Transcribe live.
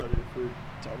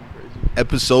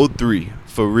Episode 3,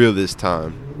 for real this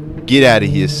time. Get out of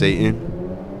here, Satan.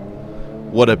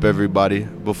 What up, everybody?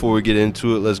 Before we get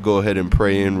into it, let's go ahead and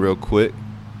pray in real quick.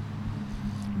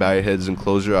 Bow your heads and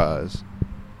close your eyes.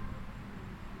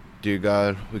 Dear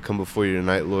God, we come before you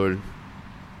tonight, Lord.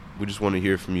 We just want to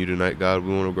hear from you tonight, God.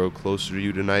 We want to grow closer to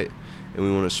you tonight, and we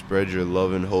want to spread your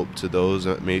love and hope to those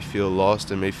that may feel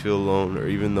lost and may feel alone, or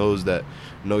even those that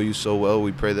know you so well.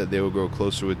 We pray that they will grow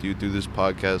closer with you through this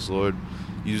podcast, Lord.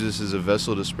 Use this as a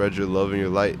vessel to spread your love and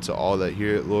your light to all that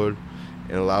hear it, Lord,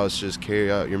 and allow us to just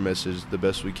carry out your message the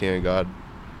best we can, God.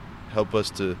 Help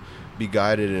us to be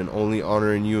guided and only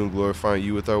honoring you and glorifying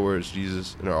you with our words,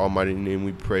 Jesus. In our almighty name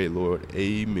we pray, Lord.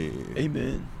 Amen.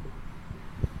 Amen.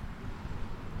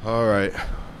 All right.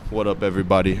 What up,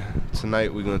 everybody?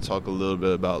 Tonight we're going to talk a little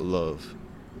bit about love.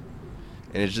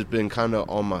 And it's just been kind of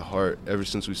on my heart ever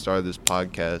since we started this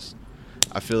podcast.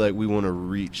 I feel like we want to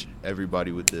reach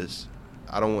everybody with this.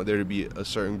 I don't want there to be a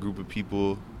certain group of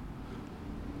people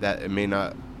that it may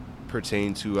not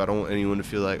pertain to. I don't want anyone to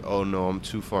feel like, oh no, I'm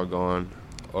too far gone,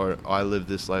 or oh, I live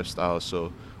this lifestyle,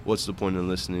 so what's the point in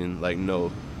listening? Like,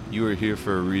 no, you are here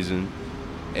for a reason,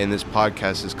 and this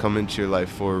podcast is coming to your life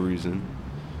for a reason.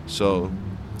 So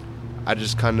I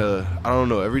just kind of, I don't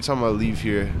know, every time I leave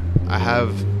here, I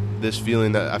have this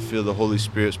feeling that I feel the Holy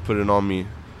Spirit's putting on me,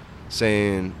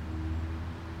 saying,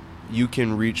 you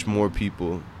can reach more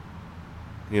people,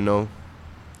 you know?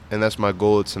 And that's my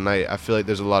goal tonight. I feel like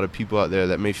there's a lot of people out there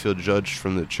that may feel judged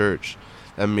from the church,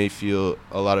 that may feel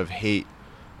a lot of hate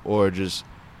or just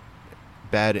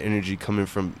bad energy coming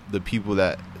from the people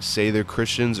that say they're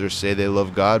Christians or say they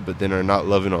love God, but then are not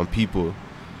loving on people.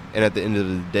 And at the end of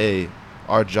the day,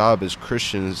 our job as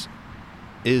Christians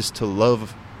is to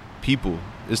love people,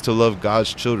 is to love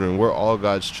God's children. We're all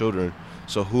God's children.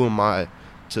 So who am I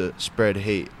to spread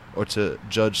hate or to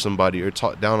judge somebody or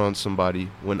talk down on somebody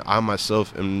when I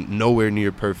myself am nowhere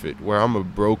near perfect, where I'm a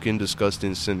broken,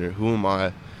 disgusting sinner? Who am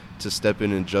I to step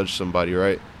in and judge somebody,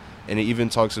 right? And it even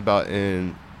talks about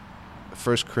in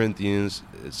 1 Corinthians,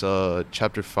 it's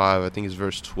chapter 5, I think it's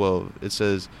verse 12. It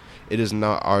says, it is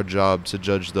not our job to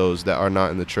judge those that are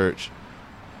not in the church.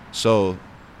 So,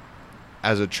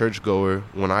 as a churchgoer,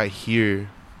 when I hear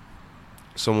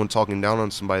someone talking down on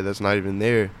somebody that's not even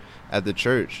there at the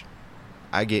church,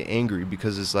 I get angry,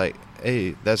 because it's like,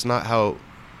 hey, that's not how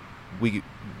we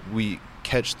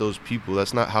catch those people.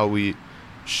 That's not how we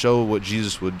show what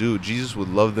Jesus would do. Jesus would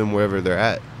love them wherever they're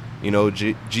at. You know,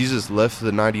 Jesus left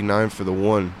the 99 for the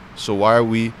one. So why are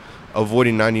we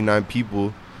avoiding 99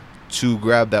 people to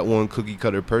grab that one cookie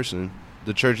cutter person?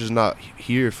 The church is not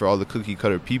here for all the cookie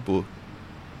cutter people.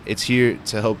 It's here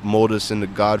to help mold us into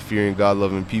God-fearing,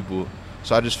 God-loving people.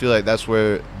 So I just feel like that's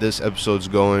where this episode's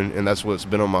going, and that's what's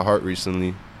been on my heart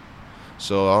recently.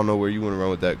 So I don't know where you want to run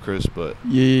with that, Chris, but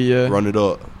Yeah. run it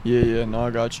up. Yeah. No,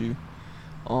 I got you.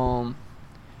 I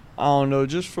don't know.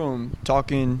 Just from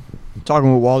talking with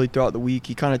Wally throughout the week,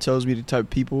 he kind of tells me the type of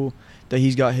people that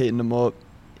he's got hitting him up,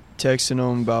 texting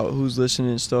him about who's listening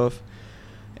and stuff.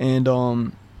 And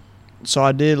so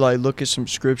I did look at some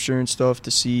scripture and stuff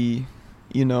to see,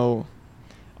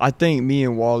 I think me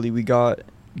and Wally, we got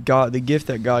the gift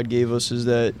that God gave us is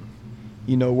that,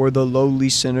 we're the lowly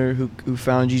sinner who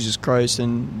found Jesus Christ.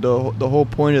 And the whole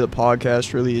point of the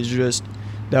podcast really is just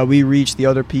that we reach the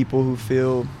other people who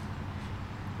feel,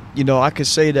 I could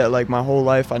say that my whole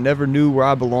life I never knew where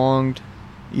I belonged.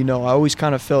 I always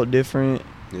kind of felt different.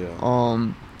 Yeah.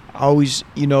 I always,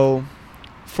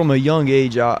 from a young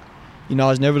age, I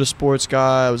was never the sports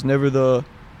guy. I was never the,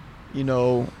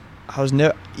 I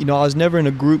was never in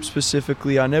a group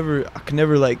specifically. I could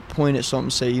never point at something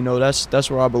and say, that's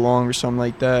where I belong or something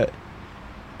like that.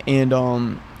 And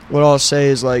what I'll say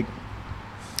is when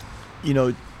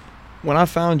I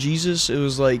found Jesus, it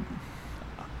was like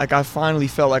I finally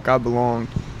felt like I belonged.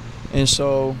 And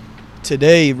so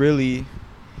today, really,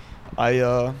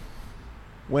 I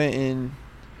went in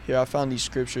here. I found these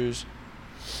scriptures,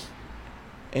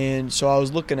 and so I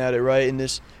was looking at it, right, and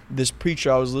this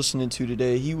preacher I was listening to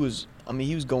today, he was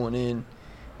going in,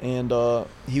 and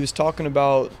he was talking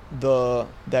about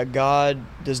that God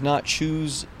does not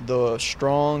choose the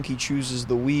strong, he chooses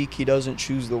the weak. He doesn't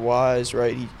choose the wise,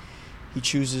 right? He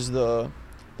chooses the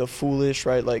foolish,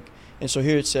 right? And so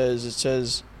here it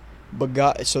says, but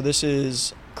God. So this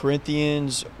is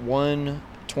Corinthians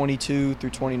 1:22 through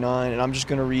 29, and I'm just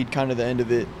going to read kind of the end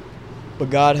of it. But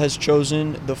God has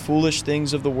chosen the foolish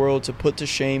things of the world to put to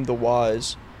shame the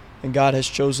wise. And God has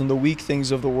chosen the weak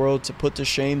things of the world to put to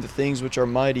shame the things which are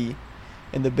mighty.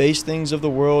 And the base things of the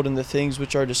world and the things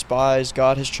which are despised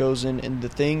God has chosen, and the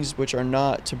things which are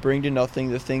not, to bring to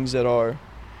nothing the things that are,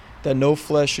 that no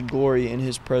flesh should glory in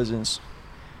his presence.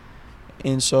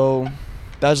 And so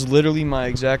that's literally my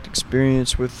exact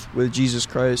experience with Jesus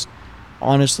Christ.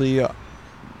 Honestly,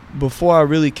 before I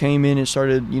really came in and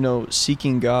started,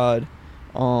 seeking God,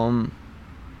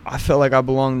 I felt like I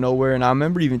belonged nowhere. And I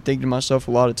remember even thinking to myself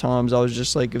a lot of times, I was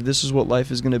just like, if this is what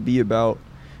life is going to be about,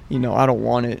 I don't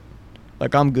want it.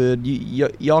 Like, I'm good.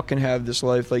 Y'all can have this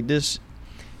life. Like, this,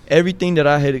 everything that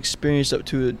I had experienced up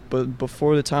to it, but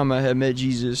before the time I had met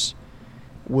Jesus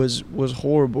was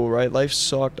horrible, right? Life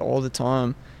sucked all the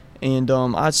time. And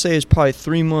I'd say it's probably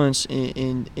 3 months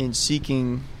in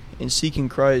seeking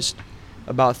Christ,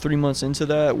 about 3 months into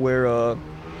that, where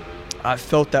I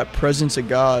felt that presence of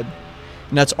God.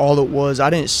 And that's all it was. I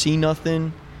didn't see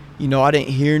nothing. I didn't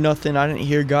hear nothing. I didn't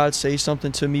hear God say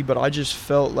something to me, but I just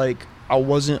felt like I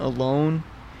wasn't alone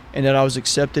and that I was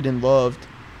accepted and loved.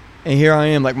 And here I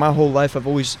am. Like, my whole life,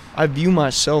 I view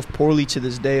myself poorly to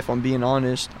this day, if I'm being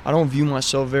honest. I don't view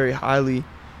myself very highly.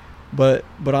 But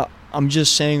I'm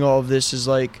just saying all of this is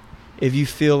like, if you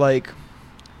feel like,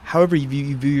 however you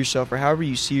view yourself or however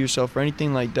you see yourself or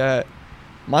anything like that,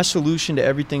 my solution to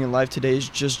everything in life today is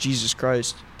just Jesus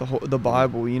Christ, the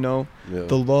Bible, the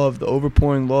love, the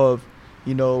overpouring love,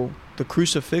 the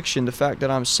crucifixion, the fact that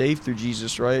I'm saved through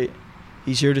Jesus, right?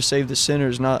 He's here to save the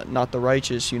sinners, not the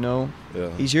righteous, Yeah.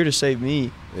 He's here to save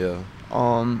me. Yeah.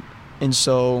 And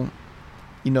so,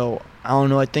 I don't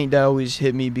know, I think that always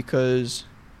hit me because,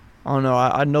 I don't know,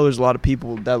 I know there's a lot of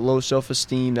people that low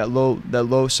self-esteem, that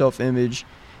low self-image,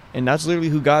 and that's literally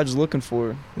who God's looking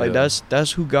for. Like,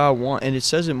 that's who God wants. And it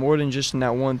says it more than just in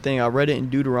that one thing. I read it in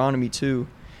Deuteronomy too.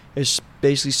 It's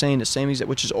basically saying the same exact,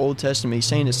 which is Old Testament. He's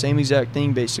saying the same exact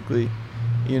thing basically,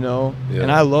 Yeah.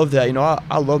 And I love that.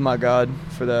 I love my God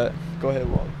for that. Go ahead,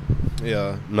 Walt.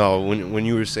 Yeah. No, when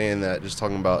you were saying that, just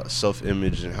talking about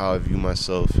self-image and how I view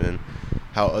myself and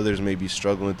how others may be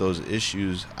struggling with those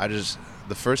issues,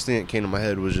 the first thing that came to my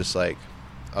head was just like,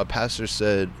 a pastor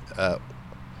said at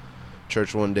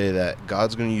church one day that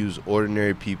God's going to use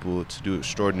ordinary people to do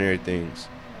extraordinary things.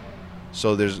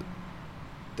 So there's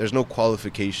no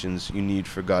qualifications you need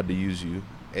for God to use you,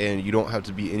 and you don't have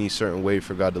to be any certain way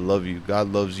for God to love you. God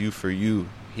loves you for you.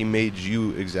 He made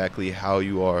you exactly how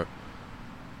you are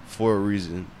for a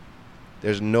reason.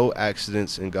 There's no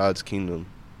accidents in God's kingdom.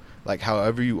 Like,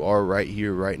 however you are right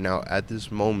here, right now, at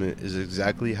this moment is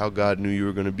exactly how God knew you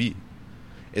were going to be.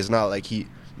 It's not like he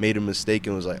made a mistake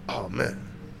and was like, oh man,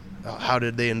 how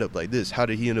did they end up like this? How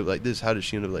did he end up like this? How did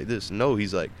she end up like this? No,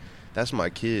 he's like, that's my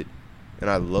kid, and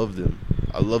I love them.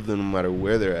 I love them no matter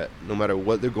where they're at, no matter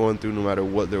what they're going through, no matter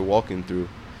what they're walking through.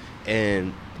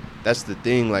 And that's the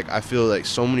thing. Like, I feel like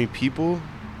so many people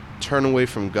turn away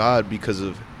from God because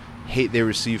of hate they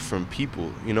receive from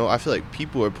people. I feel like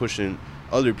people are pushing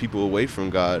other people away from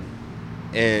God,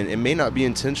 and it may not be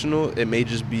intentional. It may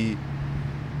just be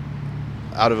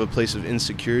out of a place of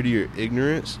insecurity or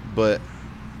ignorance, but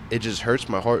it just hurts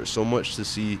my heart so much to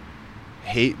see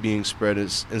hate being spread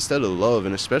instead of love,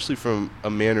 and especially from a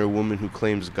man or a woman who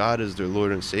claims God as their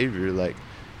Lord and Savior. Like,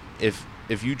 if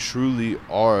you truly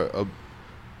are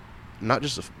not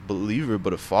just a believer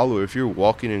but a follower, if you're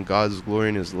walking in God's glory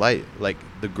and his light, like,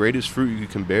 the greatest fruit you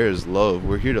can bear is love.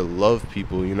 We're here to love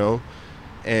people,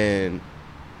 and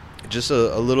just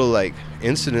a little like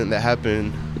incident that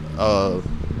happened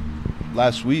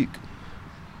last week.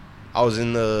 I was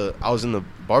in the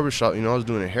barbershop, I was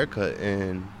doing a haircut,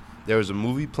 and there was a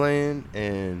movie playing,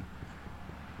 and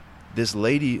this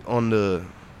lady on the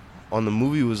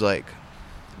movie was like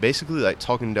basically like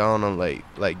talking down on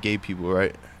like gay people,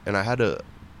 right? And I had a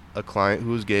client who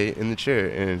was gay in the chair,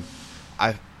 and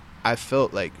I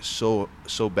felt like so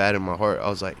bad in my heart. I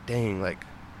was like, dang, like,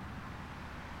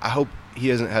 I hope he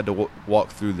hasn't had to walk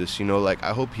through this, like,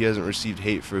 I hope he hasn't received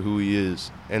hate for who he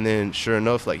is. And then sure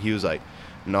enough, like, he was like,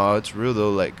 no, it's real though,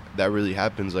 like, that really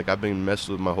happens, like, I've been messed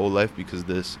with my whole life because of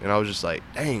this. And I was just like,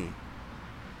 dang,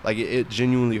 like, it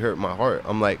genuinely hurt my heart.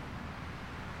 I'm like,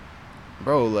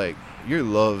 bro, like, you're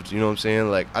loved, you know what I'm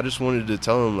saying? Like, I just wanted to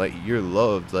tell him, like, you're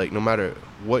loved, like, no matter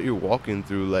what you're walking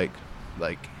through, like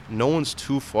no one's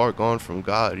too far gone from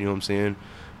God, you know what I'm saying?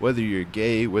 Whether you're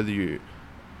gay, whether you're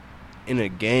in a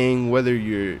gang, whether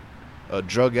you're a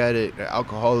drug addict, an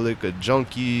alcoholic, a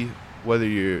junkie, whether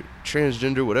you're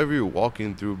transgender, whatever you're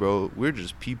walking through, bro, we're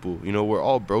just people, we're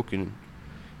all broken,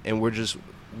 and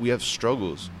we have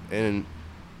struggles. And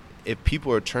if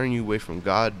people are turning you away from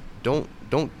God,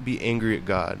 don't be angry at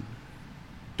God.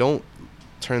 Don't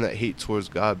turn that hate towards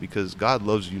God, because God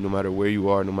loves you no matter where you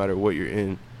are, no matter what you're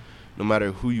in, no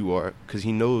matter who you are, because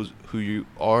he knows who you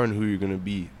are and who you're going to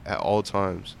be at all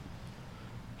times.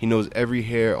 He knows every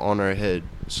hair on our head.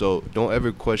 So don't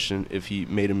ever question if he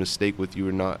made a mistake with you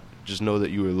or not. Just know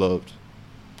that you were loved.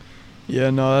 Yeah,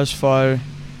 no, that's fire.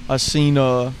 That's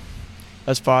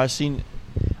fire. I seen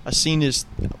this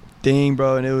thing,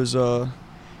 bro, and it was a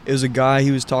guy.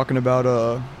 He was talking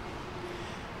about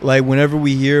like whenever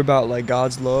we hear about like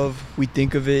God's love, we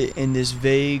think of it in this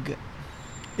vague.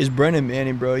 Is Brennan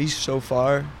Manning, bro? He's so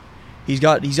fire. He's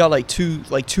got like two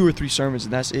or three sermons,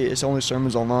 and that's it. It's only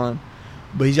sermons online,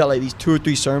 but he's got like these 2 or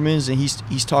 3 sermons, and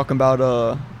he's talking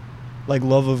about like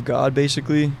love of God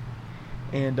basically,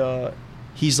 and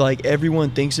he's like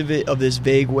everyone thinks of this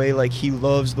vague way, like he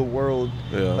loves the world,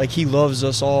 like he loves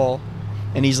us all,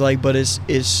 and he's like, but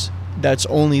it's that's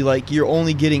only like you're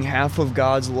only getting half of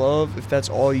God's love if that's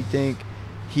all you think.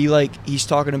 He's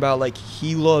talking about like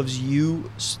he loves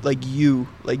you, like you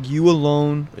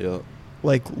alone,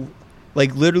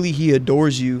 like literally he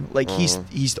adores you, like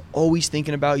he's always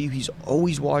thinking about you, he's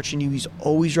always watching you, he's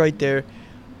always right there,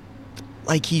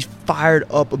 like he's fired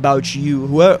up about you.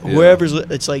 Whoever's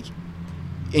it's like,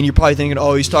 and you're probably thinking,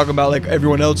 oh, he's talking about like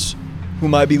everyone else who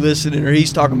might be listening, or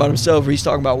he's talking about himself, or he's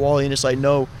talking about Wally, and it's like,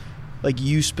 no, like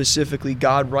you specifically,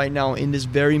 God right now in this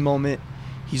very moment,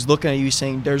 he's looking at you, he's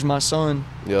saying, there's my son.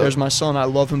 There's my son. I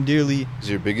love him dearly. He's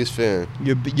your biggest fan.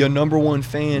 Your number one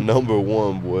fan. Number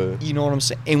one, boy. You know what I'm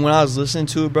saying? And when I was listening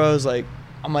to it, bro, I was like,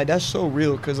 I'm like, that's so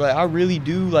real. Because like, I really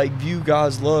do like view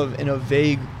God's love in a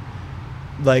vague,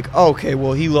 like, oh, okay,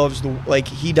 well, he loves like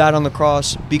he died on the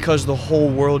cross because the whole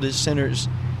world is sinners.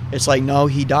 It's like, no,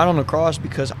 he died on the cross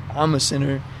because I'm a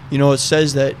sinner. You know, it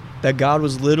says that God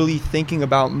was literally thinking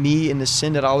about me and the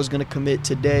sin that I was going to commit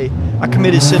today. I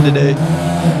committed sin today.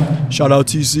 Shout out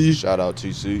TC. Shout out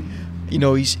TC. You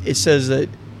know, it says that,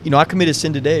 you know, I committed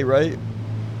sin today, right?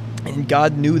 And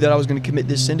God knew that I was going to commit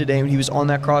this sin today. And when he was on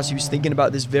that cross, he was thinking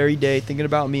about this very day, thinking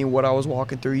about me and what I was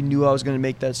walking through. He knew I was going to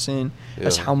make that sin. Yeah.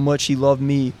 That's how much he loved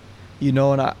me, you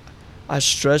know, and I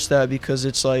stress that because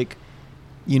it's like,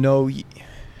 you know,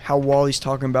 how Wally's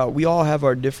talking about, we all have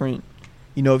our different,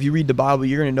 you know, if you read the Bible,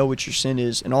 you're going to know what your sin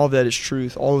is, and all of that is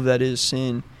truth. All of that is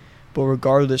sin. But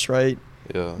regardless, right,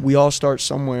 we all start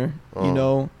somewhere, you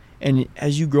know, and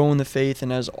as you grow in the faith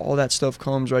and as all that stuff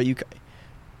comes, right,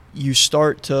 you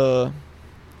start to,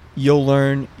 you'll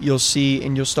learn, you'll see,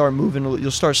 and you'll start moving, you'll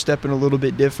start stepping a little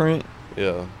bit different,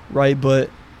 right? But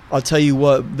I'll tell you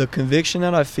what, the conviction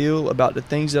that I feel about the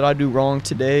things that I do wrong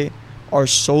today are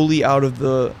solely out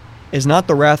of is not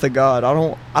the wrath of God.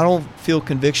 I don't feel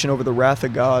conviction over the wrath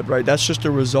of God, right? That's just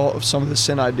a result of some of the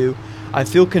sin I do. I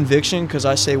feel conviction because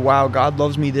I say, wow, God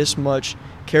loves me this much,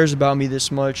 cares about me this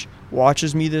much,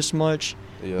 watches me this much,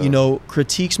 you know,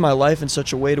 critiques my life in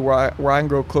such a way to where I can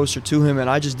grow closer to him, and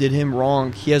I just did him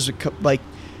wrong. He has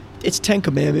it's 10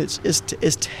 commandments.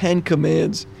 It's 10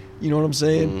 commands. You know what I'm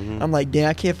saying? Mm-hmm. I'm like, damn,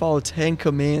 I can't follow 10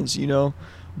 commands, you know?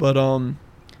 But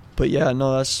yeah,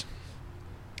 no,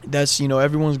 that's you know,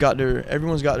 everyone's got their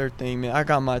thing, man. I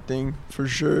got my thing for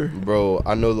sure, bro.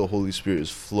 I know the Holy Spirit is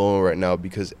flowing right now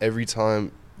because every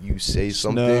time you say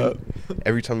something,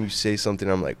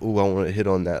 I'm like, oh, I want to hit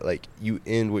on that. Like, you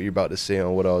end what you're about to say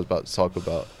on what I was about to talk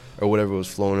about or whatever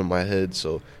was flowing in my head.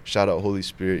 So shout out Holy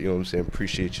Spirit, you know what I'm saying?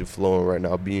 Appreciate you flowing right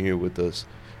now, being here with us.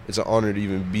 It's an honor to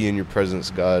even be in your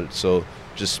presence, God. So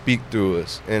just speak through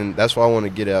us. And that's what I want to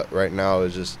get at right now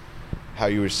is just how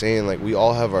you were saying, like, we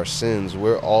all have our sins.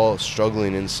 We're all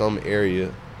struggling in some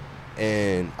area.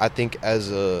 And I think as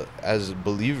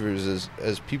believers,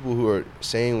 as people who are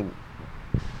saying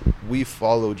we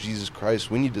follow Jesus Christ,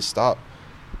 we need to stop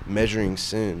measuring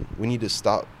sin. We need to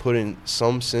stop putting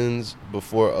some sins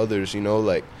before others, you know,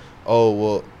 like, oh,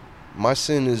 well, my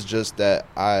sin is just that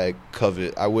I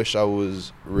covet. I wish I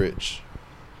was rich.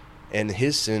 And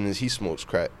his sin is he smokes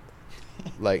crack.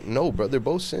 Like, no, bro, they're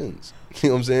both sins. You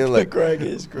know what I'm saying? Like, crack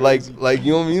is crazy. Like,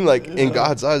 you know what I mean? Like, in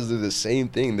God's eyes, they're the same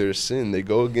thing. They're sin. They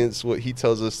go against what he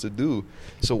tells us to do.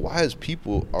 So why, as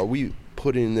people, are we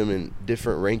putting them in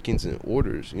different rankings and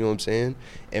orders? You know what I'm saying?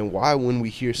 And why, when we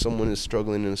hear someone is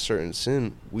struggling in a certain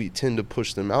sin, we tend to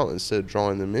push them out instead of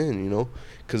drawing them in, you know?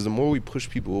 Because the more we push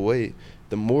people away,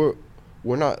 the more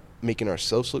we're not making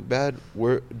ourselves look bad,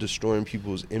 we're destroying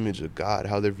people's image of God,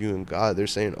 how they're viewing God. They're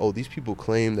saying, oh, these people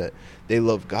claim that they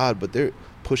love God, but they're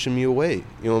pushing me away.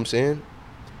 You know what I'm saying?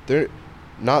 They're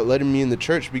not letting me in the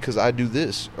church because I do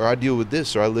this, or I deal with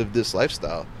this, or I live this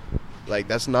lifestyle. Like,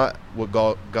 that's not what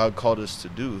God called us to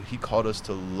do. He called us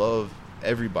to love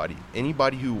everybody.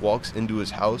 Anybody who walks into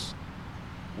his house,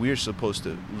 we are supposed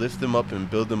to lift them up and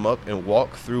build them up and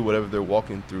walk through whatever they're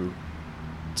walking through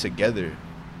together.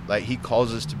 Like, he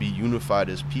calls us to be unified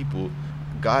as people.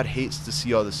 God hates to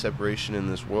see all the separation in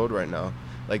this world right now.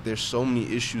 Like, there's so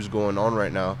many issues going on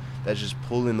right now that's just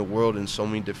pulling the world in so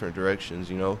many different directions,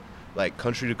 you know? Like,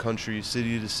 country to country,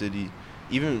 city to city,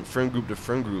 even friend group to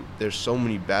friend group. There's so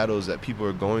many battles that people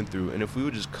are going through. And if we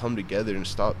would just come together and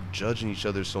stop judging each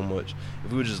other so much,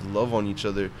 if we would just love on each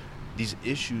other, these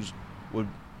issues would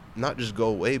not just go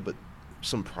away, but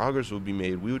some progress would be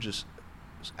made. We would just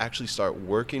actually start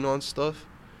working on stuff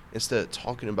instead of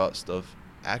talking about stuff.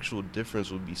 Actual difference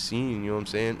would be seen, you know what I'm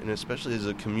saying? And especially as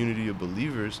a community of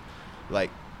believers, like,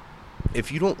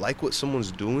 if you don't like what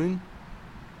someone's doing,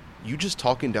 you just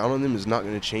talking down on them is not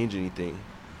going to change anything.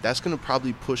 That's going to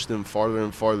probably push them farther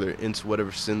and farther into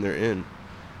whatever sin they're in.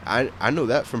 I know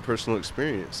that from personal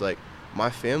experience. Like,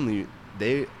 my family,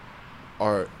 they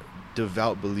are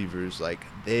devout believers. Like,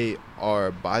 they are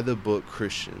by the book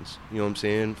Christians, you know what I'm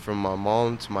saying? From my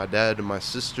mom to my dad to my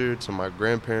sister to my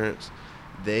grandparents,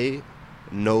 they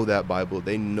know that Bible.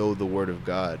 They know the Word of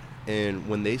God. And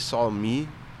when they saw me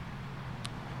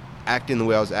acting the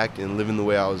way I was acting, living the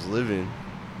way I was living,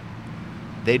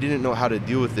 they didn't know how to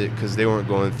deal with it because they weren't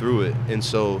going through it. And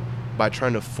so by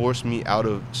trying to force me out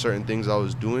of certain things I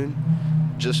was doing,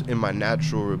 just in my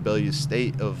natural rebellious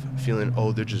state of feeling,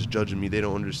 oh, they're just judging me, they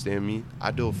don't understand me,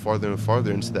 I dove farther and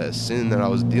farther into that sin that I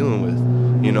was dealing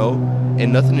with, you know?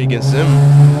 And nothing against them.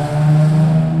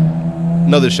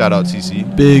 Another shout out,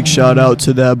 TC. Big shout out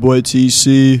to that boy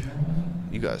TC.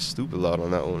 You got stupid loud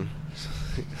on that one.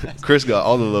 Chris got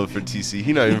all the love for TC.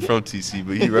 He not even from TC,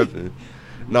 but he repping.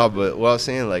 Nah, but what I was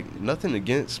saying, like, nothing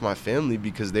against my family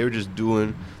because they were just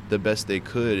doing the best they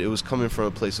could. It was coming from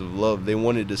a place of love. They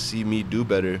wanted to see me do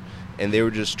better, and they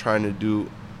were just trying to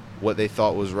do what they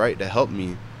thought was right to help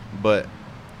me. But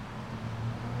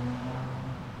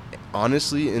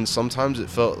honestly, and sometimes it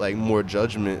felt like more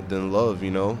judgment than love, you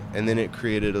know? And then it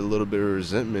created a little bit of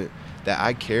resentment that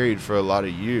I carried for a lot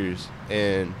of years.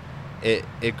 And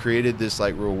it created this,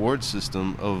 like, reward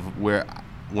system of where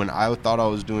when I thought I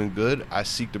was doing good, I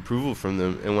seeked approval from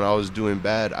them. And when I was doing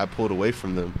bad, I pulled away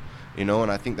from them, you know?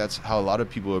 And I think that's how a lot of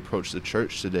people approach the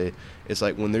church today. It's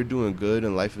like when they're doing good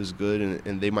and life is good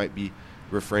and they might be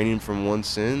refraining from one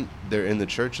sin, they're in the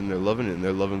church and they're loving it and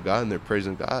they're loving God and they're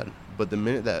praising God. But the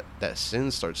minute that sin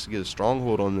starts to get a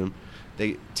stronghold on them,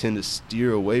 they tend to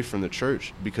steer away from the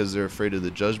church because they're afraid of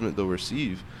the judgment they'll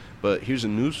receive. But here's a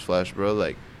news flash, bro.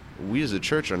 Like, we as a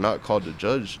church are not called to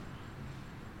judge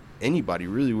anybody,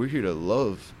 really. We're here to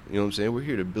love, you know what I'm saying? We're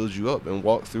here to build you up and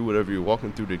walk through whatever you're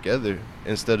walking through together,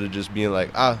 instead of just being like,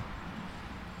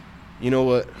 you know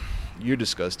what? You're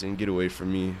disgusting. Get away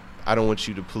from me. I don't want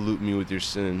you to pollute me with your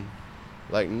sin.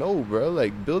 Like, no, bro.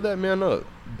 Like, build that man up.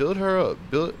 Build her up.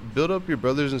 Build up your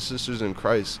brothers and sisters in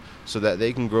Christ so that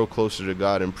they can grow closer to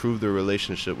God, improve their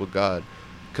relationship with God.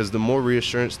 Because the more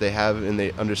reassurance they have and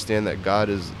they understand that God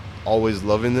is always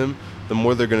loving them, the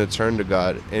more they're going to turn to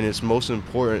God. And it's most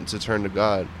important to turn to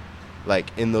God,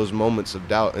 like, in those moments of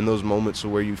doubt, in those moments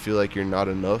where you feel like you're not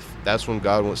enough. That's when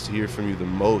God wants to hear from you the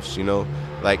most, you know?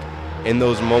 Like, in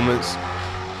those moments,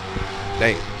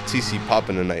 dang, TC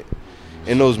popping tonight.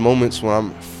 In those moments when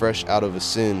I'm fresh out of a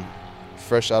sin,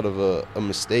 fresh out of a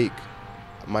mistake,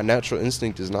 my natural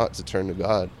instinct is not to turn to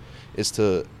God. It's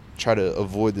to try to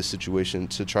avoid the situation,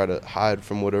 to try to hide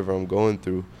from whatever I'm going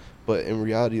through. But in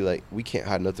reality, like, we can't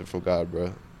hide nothing from God,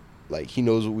 bro. Like, he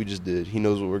knows what we just did. He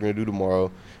knows what we're going to do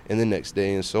tomorrow and the next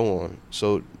day and so on.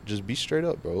 So just be straight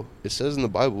up, bro. It says in the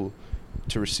Bible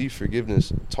to receive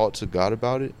forgiveness, talk to God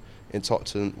about it, and talk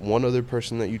to one other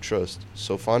person that you trust.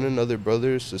 So find another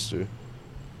brother or sister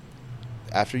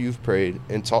after you've prayed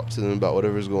and talk to them about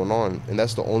whatever's going on. And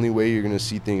that's the only way you're going to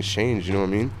see things change, you know what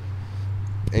I mean?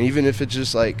 And even if it's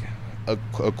just like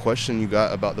a question you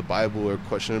got about the Bible or a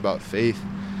question about faith,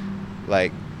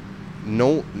 like,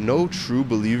 no true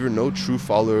believer, no true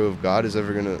follower of God is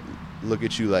ever going to look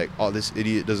at you like, oh, this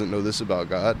idiot doesn't know this about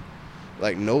God.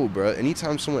 Like, no, bro.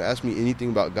 Anytime someone asks me anything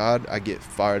about God, I get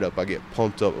fired up. I get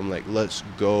pumped up. I'm like, let's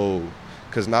go.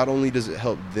 Because not only does it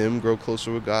help them grow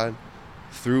closer with God,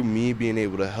 through me being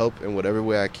able to help in whatever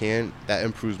way I can, that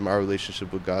improves my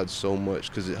relationship with God so much,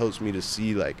 because it helps me to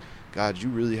see, like, God, you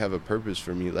really have a purpose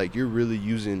for me. Like, you're really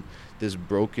using this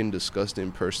broken,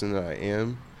 disgusting person that I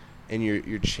am, and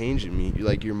you're changing me.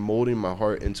 You're molding my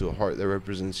heart into a heart that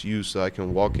represents you so I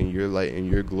can walk in your light and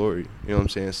your glory. You know what I'm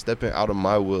saying? Stepping out of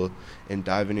my will and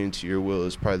diving into your will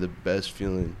is probably the best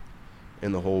feeling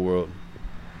in the whole world.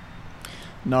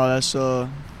 No,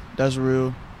 that's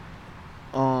real.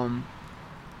 I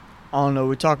don't know,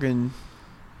 we're talking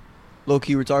a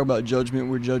low-key, we're talking about judgment.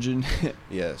 We're judging.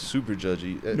 Yeah, super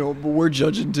judgy. No, but we're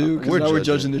judging too. We're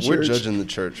judging the church. We're judging the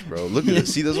church, bro. Look at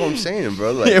this. See, that's what I'm saying,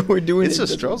 bro. Like, yeah, we're doing it's it.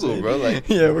 It's a struggle, bro. Like,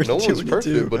 yeah, we're no one's doing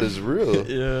perfect, but it's real.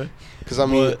 Yeah. Because, I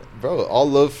mean, bro, all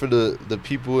love for the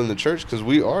people in the church, because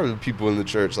we are the people in the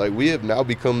church. Like, we have now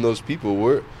become those people.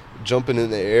 We're jumping in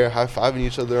the air, high-fiving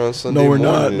each other on Sunday morning.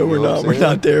 No, we're not. We're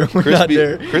not there. We're not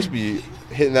there. Crispy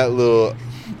hitting that little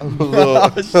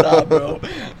Stop, bro.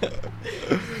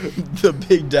 The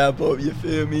big dap up, you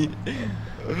feel me?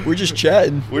 We're just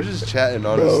chatting. We're just chatting,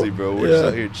 honestly, bro. We're just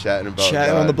out here chatting about God.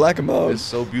 On the Black and Mild. It's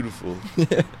so beautiful.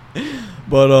 Yeah.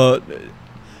 But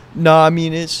no, I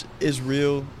mean it's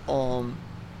real.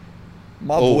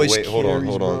 My voice. Wait, hold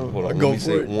on. Let me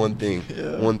say one thing.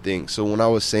 Yeah. One thing. So when I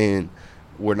was saying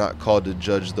we're not called to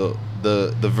judge the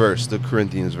verse, the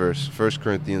Corinthians verse, 1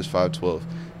 Corinthians 5:12.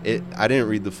 I didn't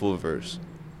read the full verse,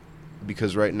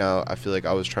 because right now I feel like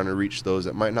I was trying to reach those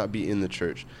that might not be in the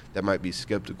church, that might be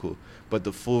skeptical. But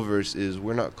the full verse is,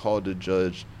 we're not called to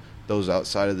judge those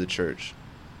outside of the church.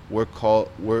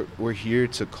 We're here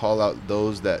to call out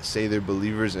those that say they're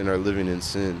believers and are living in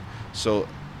sin. So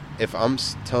if I'm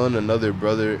telling another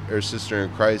brother or sister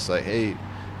in Christ, like, hey,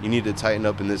 you need to tighten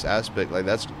up in this aspect, like,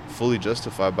 that's fully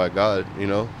justified by God, you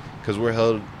know, because we're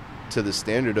held to the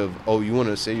standard of, oh, you want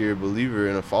to say you're a believer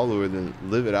and a follower, then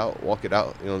live it out, walk it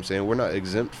out. You know what I'm saying? We're not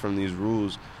exempt from these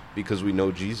rules because we know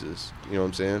Jesus. You know what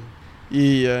I'm saying?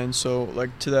 Yeah, and so,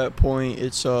 like, to that point,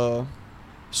 it's so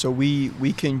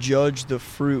we can judge the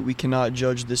fruit, we cannot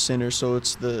judge the sinner. So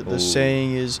it's the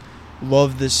saying is,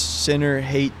 love the sinner,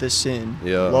 hate the sin.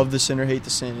 Yeah. Love the sinner, hate the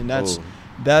sin. And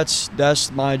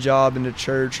that's my job in the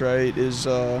church, right? Is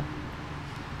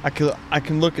I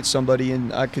can look at somebody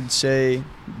and I could say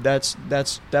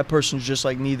that person's just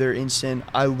like me, they're in sin.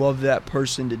 I love that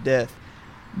person to death.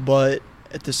 But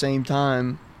at the same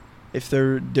time, if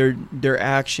their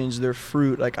actions, their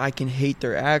fruit, like, I can hate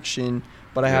their action,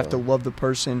 but I have to love the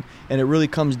person. And it really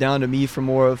comes down to me for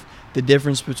more of the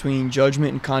difference between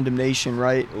judgment and condemnation,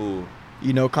 right? Ooh.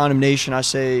 You know, condemnation, I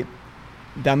say,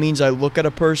 that means I look at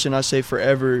a person, I say,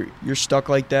 forever, you're stuck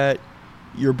like that,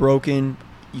 you're broken,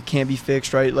 you can't be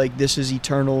fixed, right? Like, this is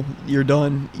eternal, you're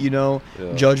done, you know?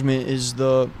 Yeah. Judgment is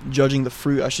judging the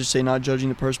fruit, I should say, not judging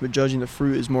the person, but judging the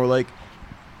fruit is more like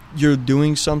you're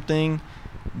doing something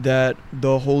that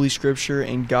the Holy Scripture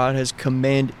and God has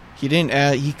commanded.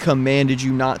 He commanded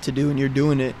you not to do, and you're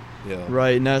doing it. Yeah.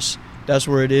 Right? And that's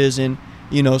where it is. And,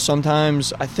 you know,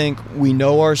 sometimes I think we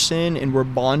know our sin and we're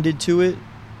bonded to it.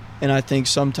 And I think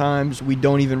sometimes we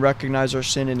don't even recognize our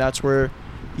sin, and that's where,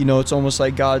 you know, it's almost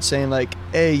like God saying, like,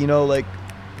 hey, you know, like,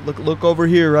 look over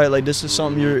here, right? Like, this is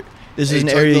something this is an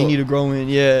area you need to grow in.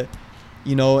 Yeah.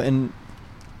 You know, and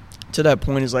to that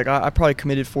point is like, I probably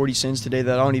committed 40 sins today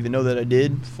that I don't even know that I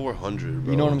did. 400,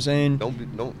 bro. You know what I'm saying? Don't be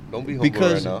humble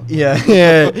right now.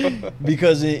 Yeah.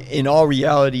 Because in all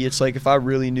reality, it's like, if I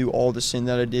really knew all the sin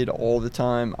that I did all the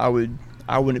time, I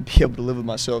wouldn't be able to live with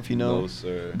myself, you know. No,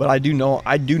 sir. But I do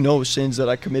know sins that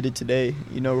I committed today,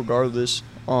 you know, regardless.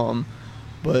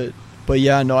 But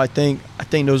yeah, no, I think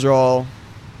those are all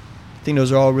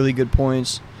really good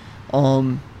points.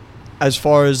 As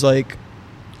far as, like,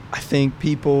 I think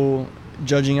people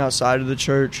judging outside of the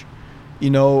church, you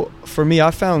know, for me, I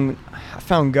found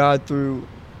God through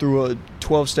a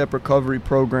 12-step recovery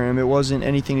program. It wasn't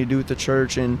anything to do with the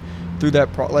church, and through that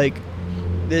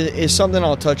it's something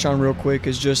I'll touch on real quick,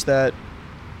 is just that,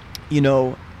 you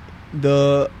know,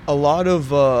 a lot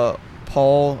of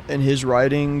Paul in his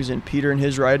writings and Peter in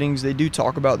his writings, they do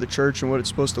talk about the church and what it's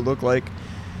supposed to look like.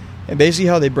 And basically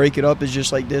how they break it up is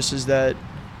just like this, is that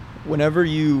whenever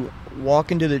you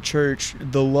walk into the church,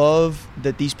 the love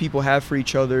that these people have for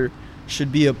each other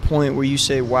should be a point where you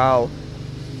say, wow,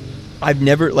 I've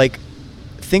never, like,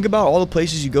 think about all the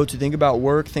places you go to, think about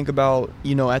work, think about,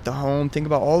 you know, at the home, think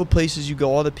about all the places you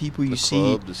go, all the people you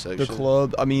see, the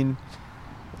club. I mean,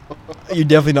 you're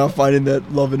definitely not finding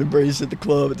that love and embrace at the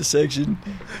club, at the section.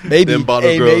 Maybe. Them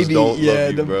bottle girls don't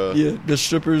love you, bro. Yeah, the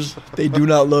strippers, they do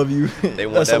not love you. They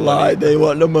want That's that a lie. money. They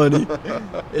want the money.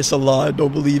 It's a lie.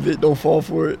 Don't believe it. Don't fall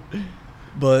for it.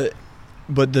 But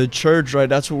the church, right,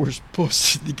 that's what we're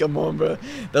supposed to, come on, bro.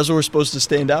 That's what we're supposed to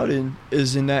stand out in,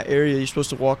 is in that area. You're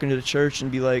supposed to walk into the church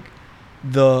and be like,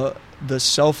 the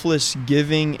selfless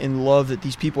giving and love that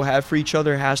these people have for each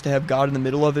other has to have God in the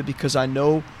middle of it, because I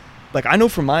know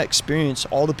from my experience,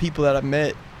 all the people that I've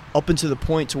met up until the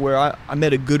point to where I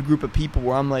met a good group of people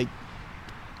where I'm like,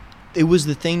 it was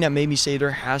the thing that made me say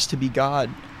there has to be God,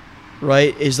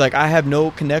 right? Is like, I have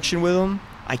no connection with him.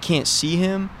 I can't see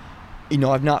him.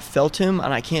 I've not felt him,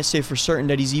 and I can't say for certain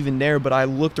that he's even there, but I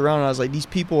looked around and I was like, these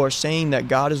people are saying that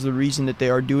God is the reason that they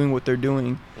are doing what they're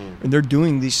doing, and they're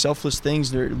doing these selfless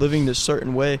things, they're living this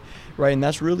certain way, right? And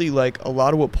that's really like a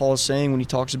lot of what Paul is saying when he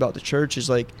talks about the church is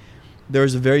like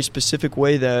there's a very specific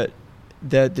way that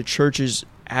the church is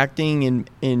acting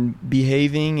and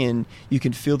behaving, and you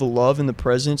can feel the love and the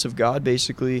presence of God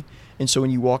basically. And so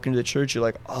when you walk into the church, you're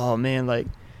like, oh man, like,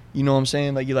 you know what I'm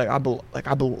saying? Like, you're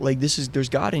like, there's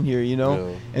God in here, you know?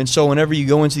 Yeah. And so whenever you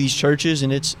go into these churches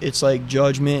and it's like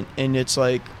judgment, and it's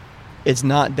like, it's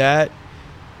not that,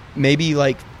 maybe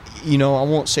like, I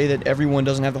won't say that everyone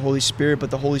doesn't have the Holy Spirit,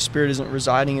 but the Holy Spirit isn't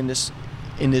residing in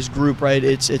this group, right?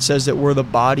 It says that we're the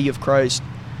body of Christ.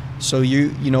 So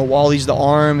Wally's the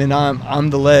arm and I'm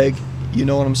the leg, you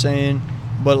know what I'm saying?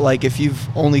 But like, if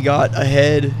you've only got a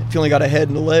head,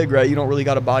 and a leg, right? You don't really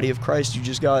got a body of Christ. You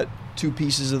just got two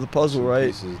pieces of the puzzle, right?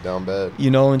 Pieces down bad.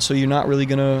 And so you're not really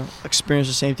going to experience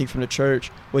the same thing from the church.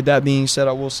 With that being said,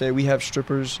 I will say we have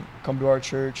strippers come to our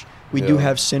church. We do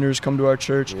have sinners come to our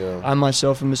church. Yeah. I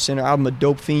myself am a sinner. I'm a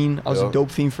dope fiend. I was a dope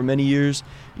fiend for many years.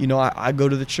 I go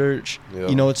to the church.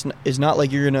 Yeah. It's not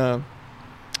like you're going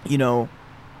to,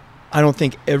 I don't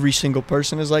think every single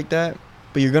person is like that,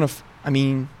 but you're going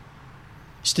to,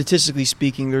 statistically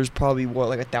speaking, there's probably,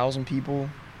 like 1,000 people,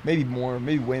 maybe more,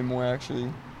 maybe way more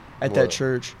actually. At the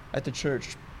church,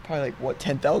 probably like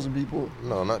 10,000 people.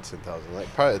 No, not 10,000, like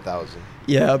probably 1,000.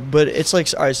 Yeah, but it's like,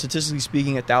 all right, statistically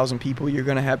speaking, 1,000 people, you're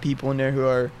gonna have people in there who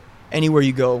are anywhere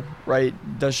you go, right?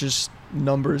 That's just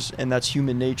numbers, and that's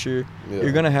human nature. Yeah.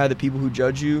 You're gonna have the people who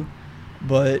judge you,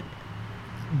 but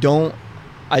don't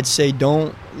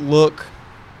look,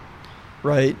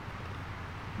 right?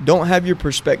 Don't have your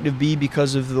perspective be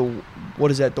because of the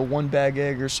one bag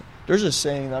egg or there's a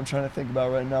saying that I'm trying to think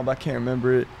about right now, but I can't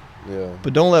remember it. Yeah.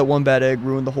 But don't let one bad egg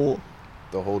ruin the whole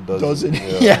dozen.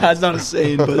 Yeah, it's not a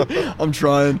saying, but I'm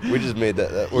trying. We just made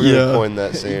that. We're gonna coin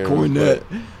that saying. Coin that.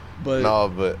 But you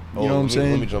know what I'm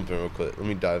saying? Let me jump in real quick. Let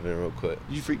me dive in real quick.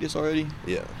 Did you freak this already?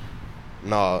 Yeah.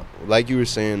 Nah, like you were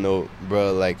saying though,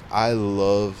 bro. Like I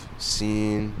love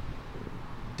seeing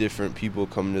different people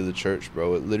come to the church,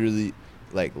 bro. It literally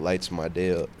like lights my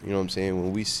day up. You know what I'm saying?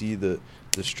 When we see the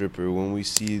stripper, when we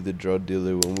see the drug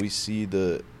dealer, when we see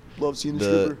the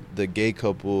gay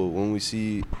couple, when we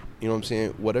see, you know what I'm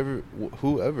saying,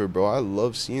 whoever, bro, I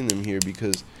love seeing them here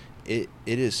because it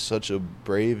is such a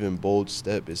brave and bold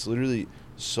step. It's literally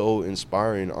so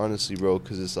inspiring, honestly, bro,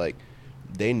 because it's like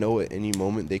they know at any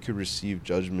moment they could receive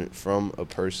judgment from a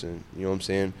person, you know what I'm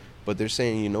saying? But they're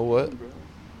saying, you know what?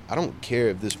 I don't care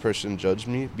if this person judged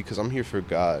me because I'm here for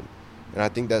God. And I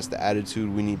think that's the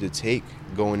attitude we need to take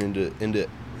going into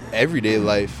everyday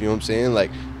life, you know what I'm saying?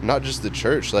 Like, not just the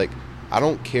church. Like, I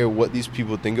don't care what these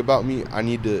people think about me. I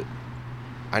need to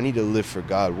live for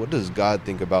God. What does God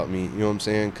think about me? You know what I'm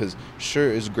saying? Because,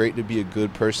 sure, it's great to be a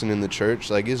good person in the church.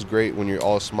 Like, it's great when you're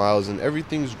all smiles and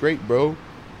everything's great, bro.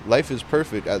 Life is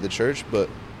perfect at the church, but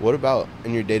what about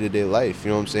in your day-to-day life? You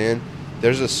know what I'm saying?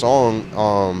 There's a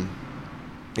song,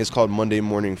 it's called Monday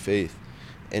Morning Faith.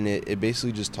 And it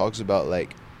basically just talks about,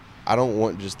 like, I don't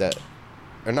want just that,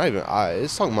 or not even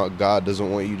it's talking about God doesn't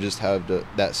want you just have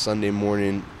that Sunday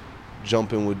morning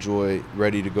jumping with joy,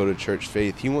 ready to go to church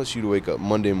faith. He wants you to wake up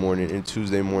Monday morning and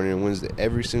Tuesday morning and Wednesday,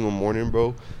 every single morning,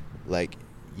 bro. Like,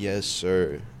 yes,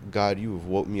 sir. God, you have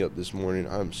woke me up this morning.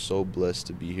 I'm so blessed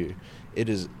to be here. It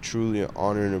is truly an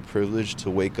honor and a privilege to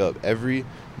wake up. Every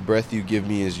breath you give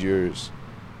me is yours.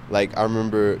 Like, I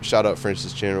remember, shout out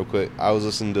Francis Chan real quick. I was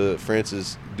listening to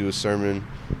Francis do a sermon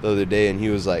the other day, and he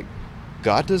was like,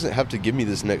 God doesn't have to give me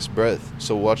this next breath,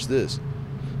 so watch this.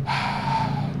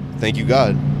 Thank you,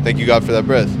 God. Thank you, God, for that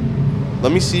breath.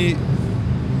 Let me see.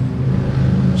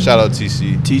 Shout out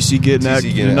TC. TC getting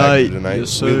active tonight. Yes,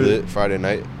 sir. We lit Friday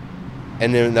night.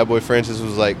 And then that boy Francis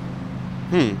was like,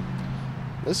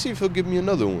 let's see if he'll give me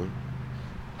another one.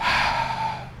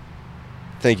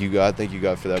 Thank you, God. Thank you,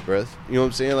 God, for that breath. You know what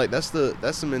I'm saying? Like, that's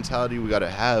the mentality we got to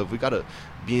have. We got to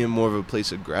be in more of a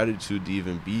place of gratitude to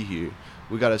even be here.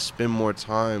 We got to spend more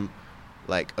time,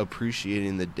 like,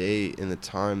 appreciating the day and the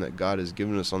time that God has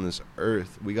given us on this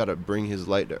earth. We got to bring his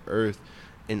light to earth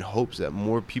in hopes that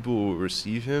more people will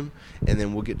receive him, and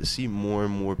then we'll get to see more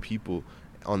and more people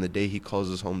on the day he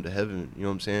calls us home to heaven. You know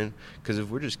what I'm saying? Because if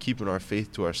we're just keeping our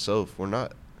faith to ourselves, we're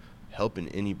not helping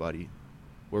anybody.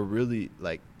 We're really,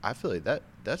 like, I feel like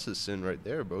that's a sin right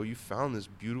there, bro. You found this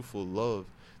beautiful love,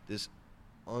 this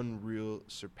unreal,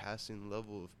 surpassing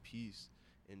level of peace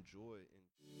and joy.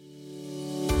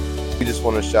 We just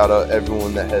want to shout out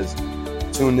everyone that has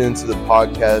tuned into the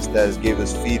podcast, that has gave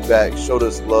us feedback, showed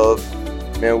us love.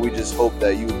 man, we just hope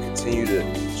that you would continue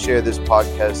to share this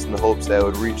podcast in the hopes that it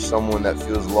would reach someone that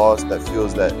feels lost, that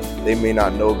feels that they may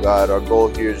not know God. Our goal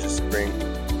here is just to bring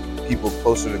people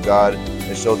closer to God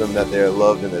and show them that they are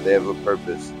loved and that they have a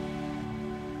purpose.